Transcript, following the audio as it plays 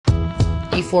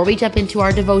before we jump into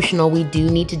our devotional, we do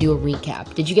need to do a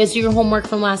recap. Did you guys do your homework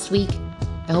from last week?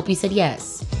 I hope you said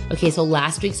yes. Okay, so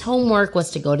last week's homework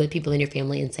was to go to the people in your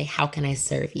family and say, how can I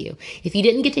serve you? If you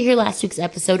didn't get to hear last week's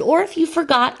episode, or if you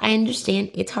forgot, I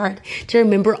understand it's hard to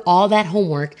remember all that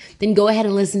homework, then go ahead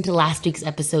and listen to last week's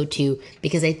episode too,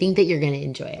 because I think that you're going to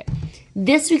enjoy it.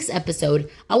 This week's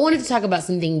episode, I wanted to talk about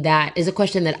something that is a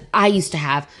question that I used to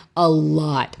have a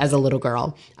lot as a little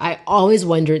girl. I always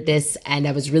wondered this and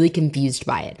I was really confused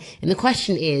by it. And the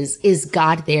question is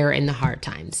God there in the hard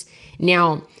times?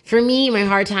 Now, for me, my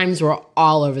hard times were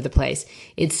all over the place.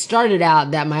 It started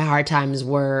out that my hard times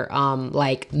were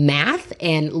like math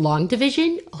and long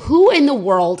division. Who in the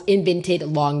world invented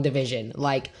long division?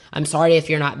 Like, I'm sorry if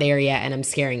you're not there yet and I'm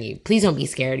scaring you. Please don't be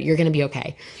scared. You're going to be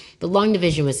okay. But long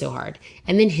division was so hard.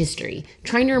 And then history,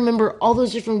 trying to remember all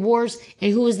those different wars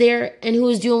and who was there and who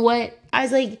was doing what. I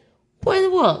was like, what in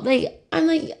the world? Like, I'm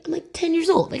like 10 years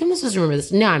old. Like, I'm not supposed to remember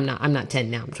this. No, I'm not. I'm not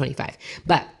 10 now. I'm 25.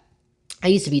 But I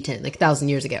used to be 10, like 1,000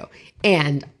 years ago.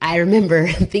 And I remember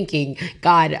thinking,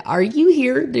 God, are you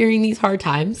here during these hard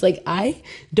times? Like, I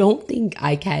don't think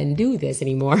I can do this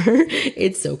anymore.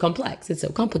 It's so complex. It's so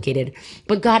complicated.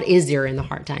 But God is there in the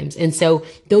hard times. And so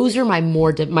those are my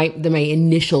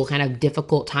initial kind of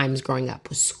difficult times growing up.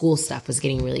 Was school stuff was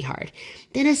getting really hard.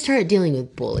 Then I started dealing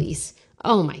with bullies.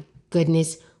 Oh my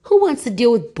goodness. Who wants to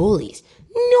deal with bullies?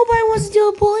 Nobody wants to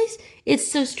deal with bullies.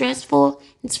 It's so stressful.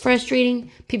 It's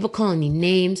frustrating. People calling you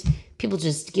names. People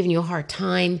just giving you a hard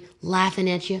time, laughing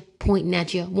at you, pointing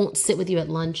at you, won't sit with you at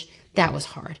lunch. That was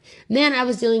hard. Then I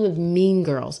was dealing with mean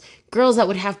girls. Girls that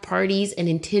would have parties and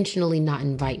intentionally not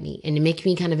invite me and to make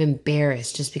me kind of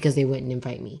embarrassed just because they wouldn't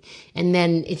invite me. And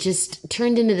then it just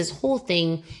turned into this whole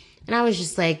thing. And I was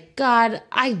just like, God,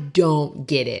 I don't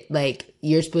get it. Like,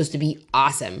 you're supposed to be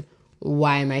awesome.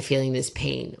 Why am I feeling this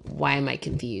pain? Why am I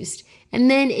confused? And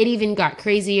then it even got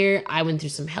crazier. I went through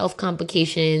some health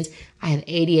complications. I have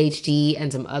ADHD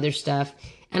and some other stuff.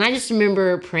 And I just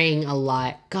remember praying a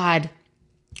lot. God,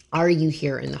 are you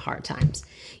here in the hard times?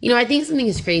 You know, I think something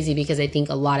is crazy because I think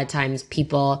a lot of times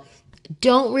people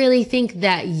don't really think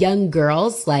that young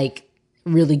girls like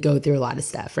really go through a lot of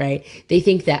stuff, right? They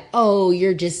think that, oh,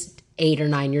 you're just 8 or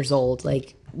 9 years old.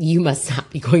 Like, you must not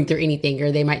be going through anything. Or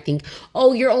they might think,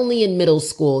 oh, you're only in middle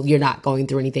school. You're not going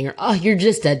through anything. Or, oh, you're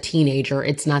just a teenager.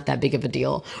 It's not that big of a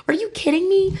deal. Are you kidding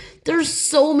me? There's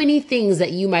so many things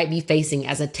that you might be facing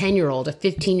as a 10-year-old, a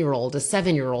 15-year-old, a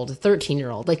 7-year-old, a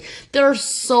 13-year-old. Like, there are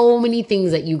so many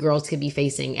things that you girls could be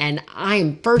facing. And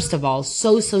I'm, first of all,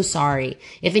 so sorry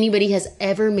if anybody has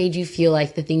ever made you feel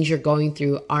like the things you're going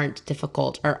through aren't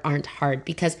difficult or aren't hard,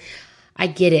 because I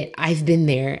get it. I've been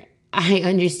there. I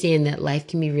understand that life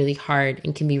can be really hard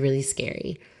and can be really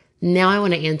scary. Now I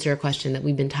want to answer a question that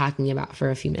we've been talking about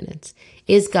for a few minutes.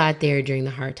 Is God there during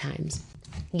the hard times?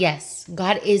 Yes,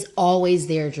 God is always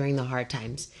there during the hard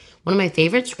times. One of my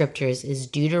favorite scriptures is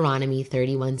Deuteronomy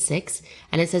 31:6,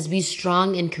 and it says, be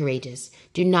strong and courageous.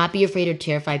 Do not be afraid or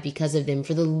terrified because of them,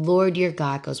 for the Lord your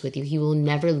God goes with you. He will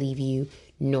never leave you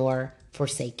nor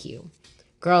forsake you.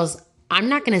 Girls, I'm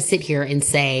not going to sit here and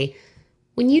say,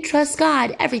 when you trust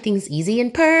God, everything's easy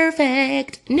and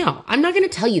perfect. No, I'm not going to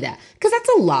tell you that because that's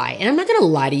a lie. And I'm not going to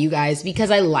lie to you guys because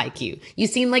I like you. You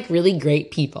seem like really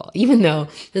great people, even though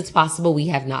it's possible we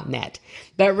have not met.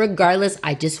 But regardless,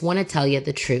 I just want to tell you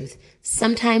the truth.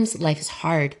 Sometimes life is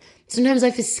hard. Sometimes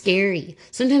life is scary.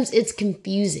 Sometimes it's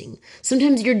confusing.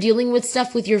 Sometimes you're dealing with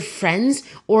stuff with your friends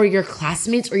or your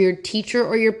classmates or your teacher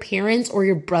or your parents or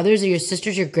your brothers or your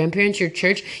sisters, your grandparents, your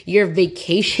church, your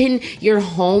vacation, your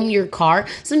home, your car.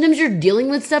 Sometimes you're dealing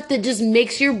with stuff that just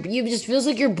makes you just feels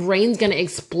like your brain's going to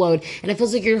explode and it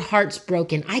feels like your heart's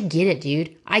broken. I get it,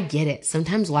 dude. I get it.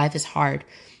 Sometimes life is hard,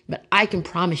 but I can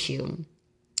promise you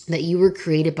that you were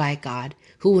created by God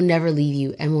who will never leave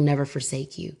you and will never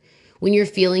forsake you. When you're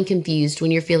feeling confused, when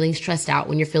you're feeling stressed out,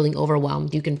 when you're feeling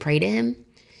overwhelmed, you can pray to him.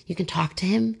 You can talk to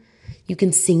him. You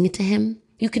can sing to him.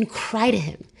 You can cry to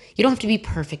him. You don't have to be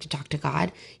perfect to talk to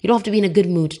God. You don't have to be in a good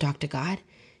mood to talk to God.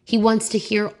 He wants to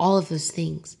hear all of those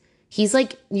things. He's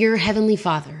like your heavenly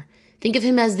Father. Think of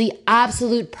him as the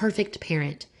absolute perfect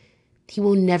parent. He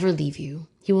will never leave you.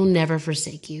 He will never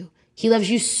forsake you. He loves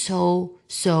you so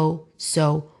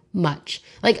much.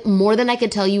 Like more than I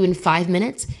could tell you in 5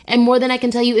 minutes and more than I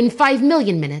can tell you in 5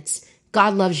 million minutes.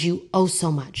 God loves you oh so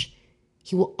much.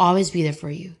 He will always be there for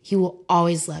you. He will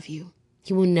always love you.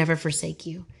 He will never forsake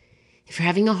you. If you're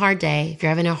having a hard day, if you're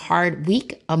having a hard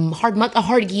week, a hard month, a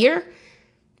hard year,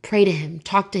 pray to him,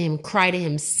 talk to him, cry to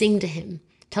him, sing to him.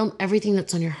 Tell him everything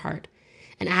that's on your heart.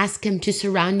 And ask him to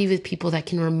surround you with people that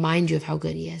can remind you of how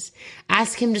good he is.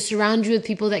 Ask him to surround you with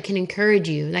people that can encourage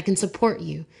you, that can support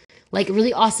you. like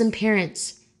really awesome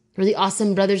parents, really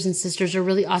awesome brothers and sisters, or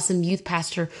really awesome youth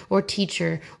pastor or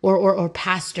teacher or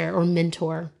pastor or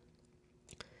mentor.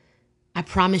 I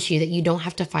promise you that you don't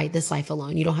have to fight this life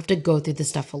alone. You don't have to go through this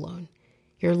stuff alone.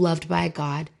 You're loved by a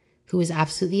God who is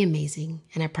absolutely amazing,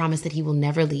 and I promise that he will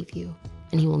never leave you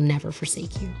and he will never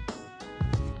forsake you.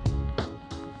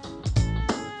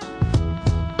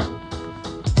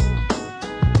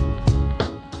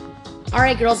 All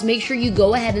right, girls, make sure you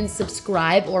go ahead and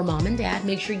subscribe, or mom and dad,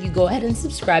 make sure you go ahead and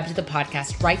subscribe to the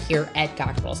podcast right here at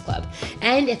Got Girls Club.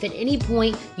 And if at any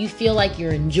point you feel like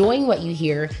you're enjoying what you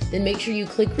hear, then make sure you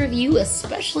click review,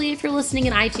 especially if you're listening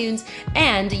in iTunes,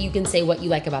 and you can say what you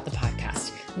like about the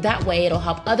podcast. That way, it'll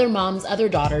help other moms, other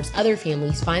daughters, other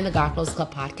families find the Got Girls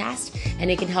Club podcast,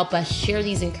 and it can help us share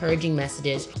these encouraging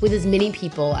messages with as many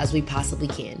people as we possibly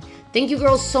can. Thank you,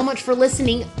 girls, so much for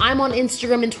listening. I'm on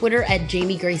Instagram and Twitter at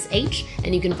Jamie Grace H,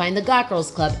 and you can find the Got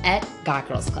Girls Club at Got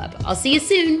Girls Club. I'll see you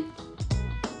soon.